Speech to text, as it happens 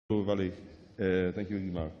Vali. Thank you,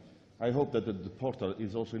 Igmar. I hope that the portal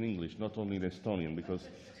is also in English, not only in Estonian, because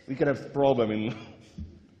we can have problem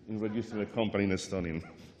in registering a company in Estonian.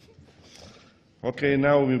 Okay,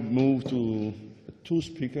 now we move to two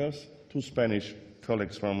speakers, two Spanish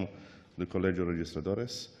colleagues from the Colegio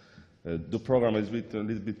Registradores. The program is a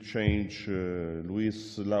little bit changed.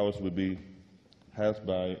 Luis Lahoz will be helped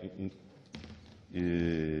by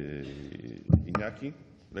Iñaki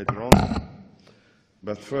later on.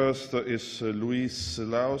 But first is Luis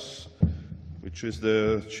Lahoz, which is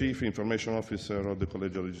the Chief Information Officer of the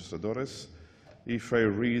Colegio Registradores. If I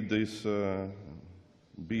read this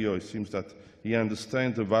bio, it seems that he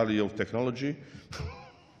understands the value of technology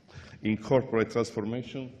in corporate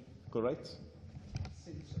transformation, correct?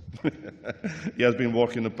 He has been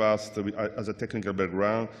working in the past as a technical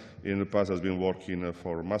background. In the past has been working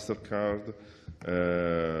for MasterCard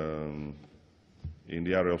in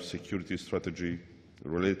the area of security strategy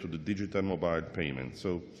related to the digital mobile payment.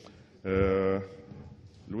 So,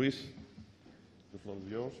 Luis, the floor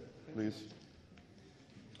is yours, please.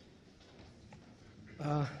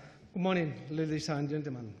 Good morning, ladies and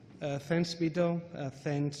gentlemen. Thanks, Vito.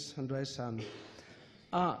 Thanks, Andres.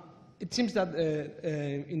 It seems that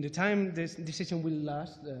in the time this session will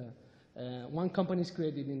last, one company is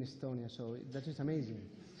created in Estonia, so that is amazing.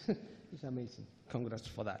 It's amazing. Congrats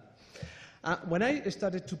for that. When I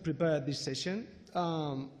started to prepare this session,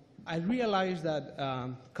 I realized that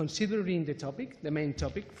considering the topic, the main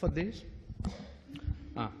topic for this,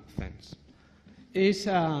 thanks,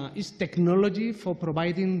 is technology for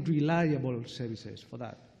providing reliable services for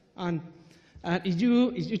that. And if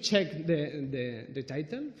you check the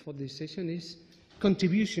title for this session is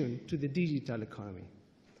Contribution to the Digital Economy.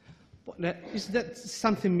 Is that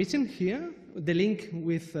something missing here? The link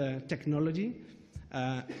with technology?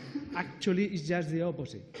 Actually, it's just the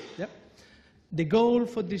opposite. Yep. The goal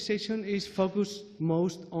for this session is focused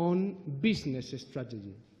most on business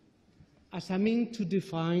strategy as a means to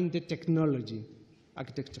define the technology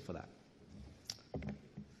architecture for that.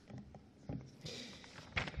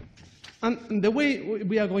 And the way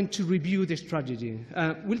we are going to review the strategy,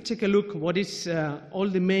 we'll take a look what is all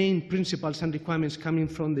the main principles and requirements coming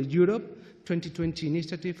from the Europe 2020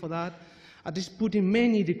 initiative for that. It is putting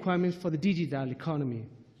many requirements for the digital economy.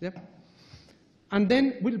 Yep. And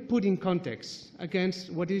then we'll put in context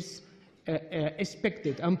against what is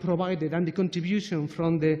expected and provided and the contribution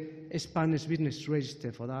from the Spanish business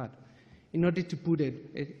register for that. In order to put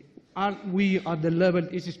it, are we at the level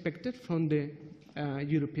is expected from the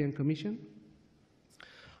European Commission?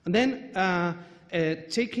 And then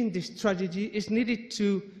taking this strategy is needed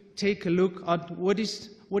to take a look at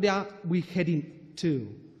what are we heading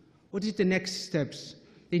to? What is the next steps?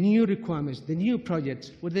 The new requirements, the new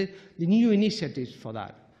projects, what are the new initiatives for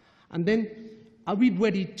that? And then, are we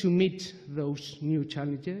ready to meet those new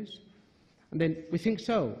challenges? And then we think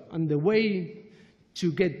so. And the way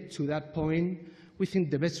to get to that point, we think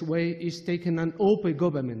the best way is taking an open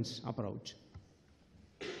governance approach.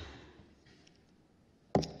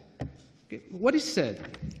 Okay, what is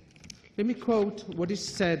said? Let me quote what is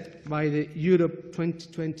said by the Europe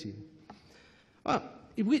 2020. Well,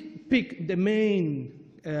 if we pick the main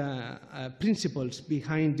principles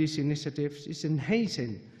behind these initiatives, is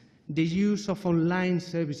enhancing the use of online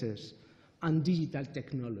services and digital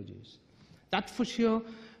technologies. That for sure,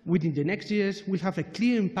 within the next years, will have a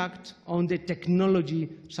clear impact on the technology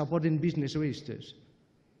supporting business registers.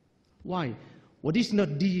 Why? What is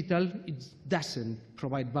not digital, it doesn't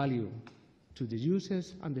provide value to the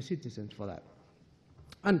users and the citizens for that.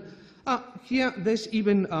 And here, there's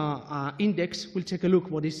even an index. We'll take a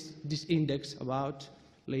look what is this index about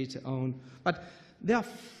later on. But there are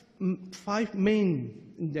five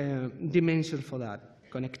main dimensions for that.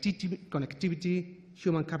 Connectivity,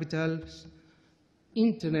 human capital,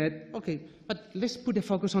 internet. Okay, but let's put a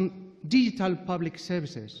focus on digital public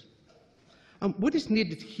services. What is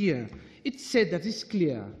needed here? It's said that it's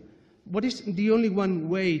clear. What is the only one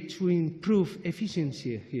way to improve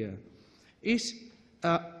efficiency here is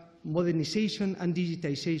modernization and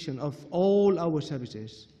digitization of all our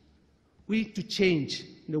services. We need to change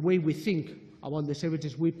the way we think about the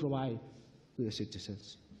services we provide to the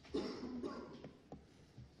citizens.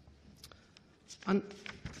 And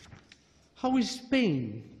how is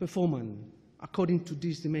Spain performing according to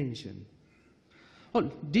this dimension? Well,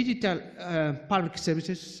 digital public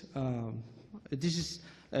services, this is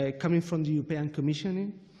coming from the European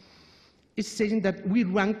Commission, is saying that we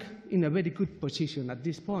rank in a very good position at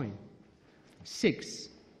this point. 6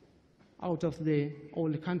 out of all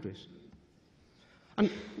the countries. And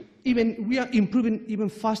even we are improving even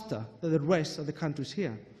faster than the rest of the countries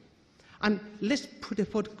here. And let's put a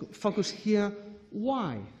focus here,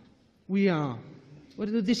 why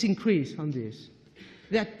did this increase on this?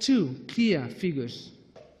 There are two clear figures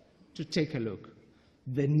to take a look.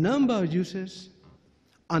 The number of users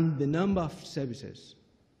and the number of services.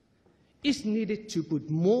 It's needed to put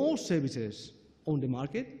more services on the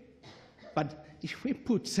market, but if we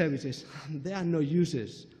put services and there are no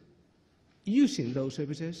users using those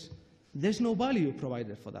services, there's no value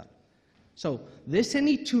provided for that. So there's a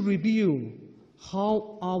need to review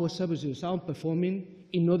how our services are performing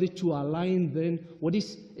in order to align then what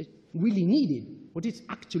is really needed, what is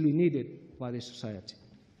actually needed by the society.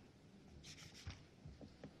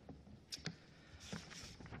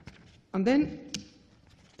 And then,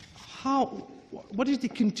 what is the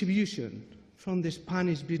contribution from the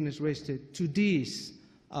Spanish business register to this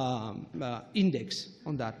index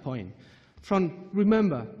on that point?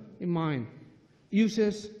 Remember in mind,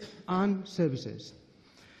 users and services.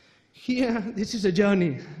 Here, this is a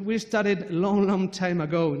journey. We started a long, long time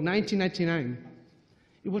ago, 1999.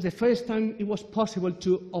 It was the first time it was possible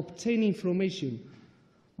to obtain information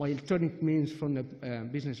by electronic means from the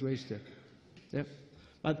business register. Yeah?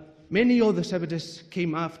 But many other services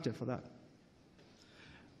came after for that.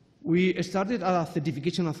 We started as a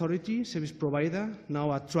certification authority, service provider,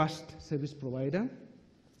 now a trust service provider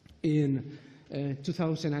in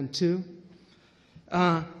 2002.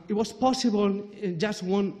 It was possible just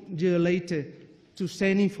 1 year later to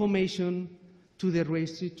send information to the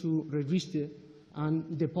registry to register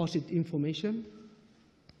and deposit information.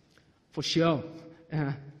 For sure,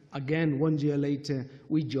 again, 1 year later,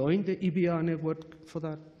 we joined the EBR network for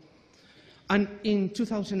that. And in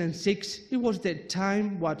 2006, it was the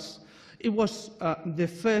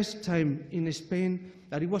first time in Spain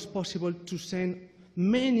that it was possible to send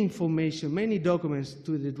many information, many documents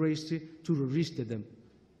to the registry to register them.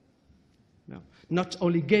 Now, not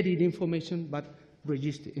only getting information, but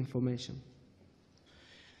register information.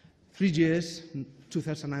 3 years,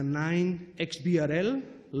 2009, XBRL,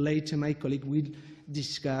 later my colleague will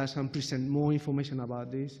discuss and present more information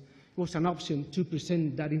about this. It was an option to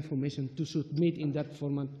present that information, to submit in that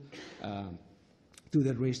format to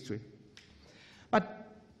the registry.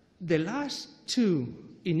 But the last two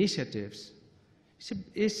initiatives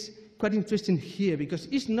is quite interesting here because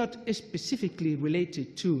it's not specifically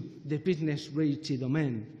related to the business registry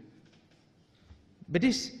domain. But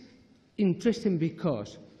it's interesting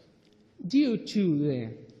because due to the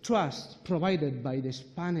trust provided by the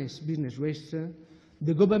Spanish business register,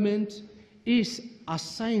 the government is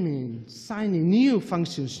assigning new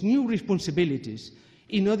functions, new responsibilities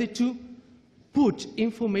in order to put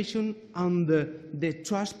information on the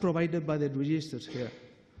trust provided by the registers here.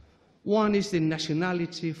 One is the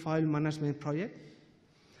Nationality File Management Project,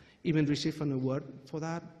 even received an award for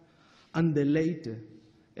that, and the later,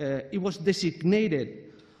 it was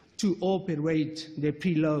designated to operate the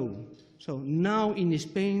pre-law. So now in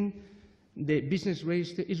Spain, the business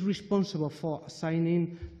register is responsible for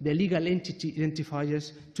assigning the legal entity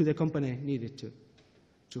identifiers to the company needed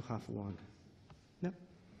to have one.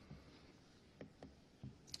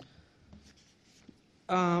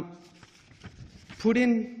 Yeah.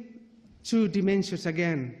 Putting two dimensions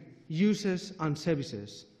again, users and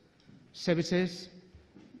services. Services,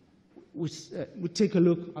 we take a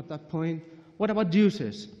look at that point. What about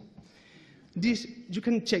users? This, you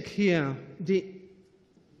can check here the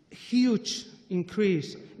huge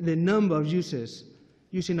increase in the number of users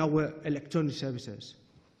using our electronic services.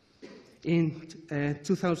 In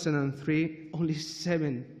 2003, only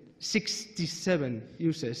 67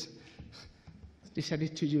 users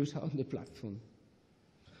decided to use on the platform.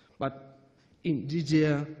 But in this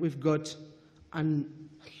year, we've got a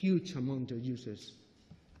huge amount of users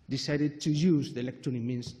decided to use the electronic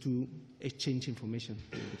means to exchange information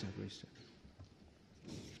in the business register.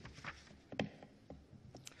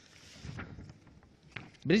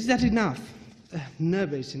 But is that enough?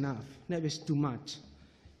 Never is enough. Never is too much.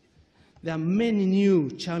 There are many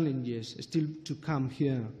new challenges still to come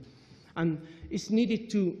here. And it's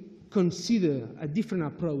needed to consider a different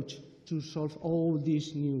approach to solve all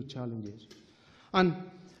these new challenges. And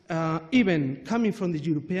even coming from the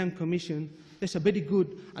European Commission, there's a very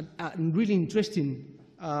good and really interesting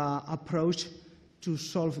approach to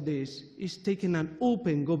solve this. It's taking an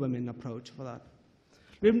open government approach for that.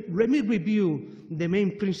 Let me review the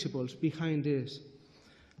main principles behind this.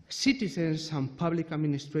 Citizens and public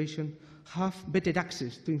administration have better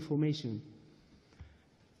access to information.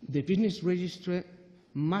 The business register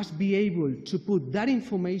must be able to put that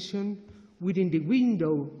information within the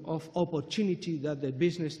window of opportunity that the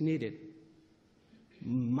business needed.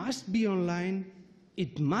 Must be online,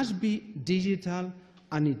 it must be digital,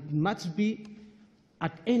 and it must be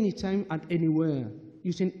at any time and anywhere,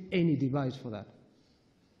 using any device for that.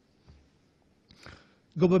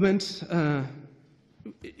 Governments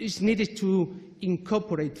is needed to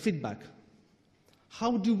incorporate feedback.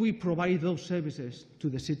 How do we provide those services to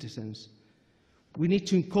the citizens? We need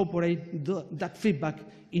to incorporate that feedback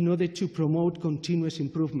in order to promote continuous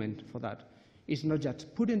improvement for that. It's not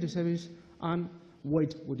just put in the service and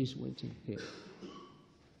wait what is waiting here.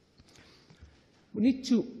 We need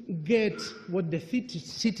to get what the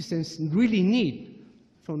citizens really need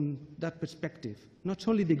from that perspective, not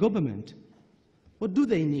only the government. What do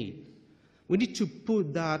they need? We need to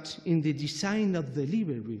put that in the design of the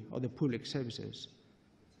delivery of the public services.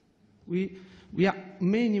 We are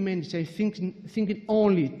many times thinking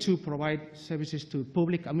only to provide services to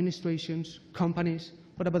public administrations, companies.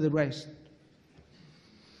 What about the rest?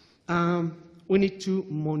 We need to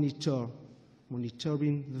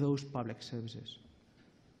monitoring those public services.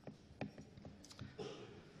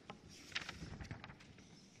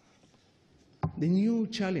 The new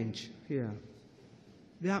challenge here.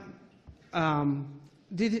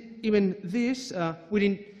 Even this,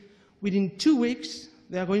 within 2 weeks,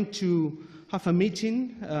 they are going to have a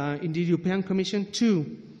meeting in the European Commission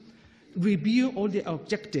to review all the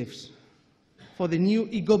objectives for the new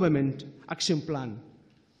e-government action plan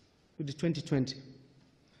with the 2020.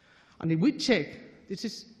 And if we check, this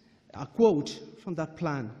is a quote from that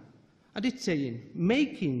plan, and it's saying,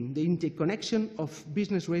 making the interconnection of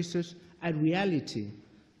business registers a reality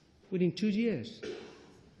within 2 years,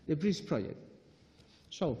 the BRIS project.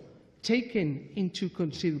 So, taking into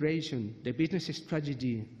consideration the business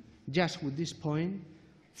strategy just with this point,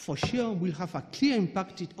 for sure will have a clear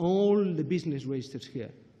impact on all the business registers here.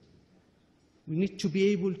 We need to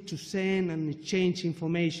be able to send and exchange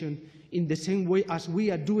information in the same way as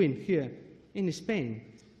we are doing here in Spain,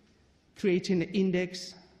 creating an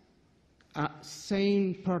index,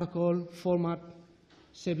 same protocol, format,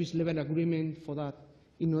 service level agreement for that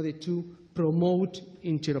in order to promote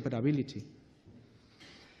interoperability.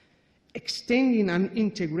 Extending and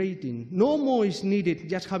integrating. No more is needed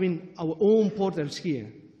just having our own portals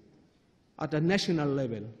here at a national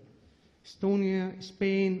level, Estonia,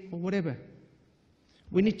 Spain, or whatever.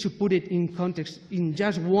 We need to put it in context in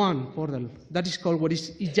just one portal. That is called what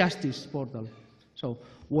is e-justice portal. So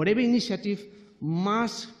whatever initiative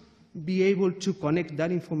must be able to connect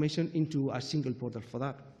that information into a single portal for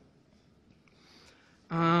that.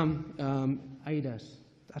 IDAS,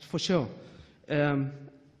 that's for sure.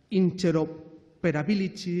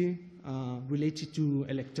 Interoperability related to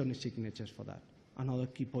electronic signatures for that, another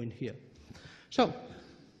key point here. So,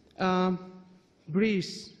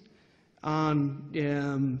 BRIS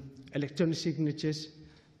and electronic signatures,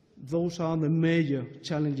 those are the major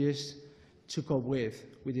challenges to cope with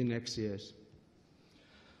within the next years.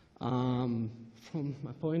 From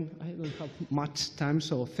my point, I don't have much time,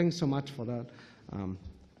 so thanks so much for that.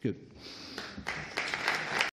 Good.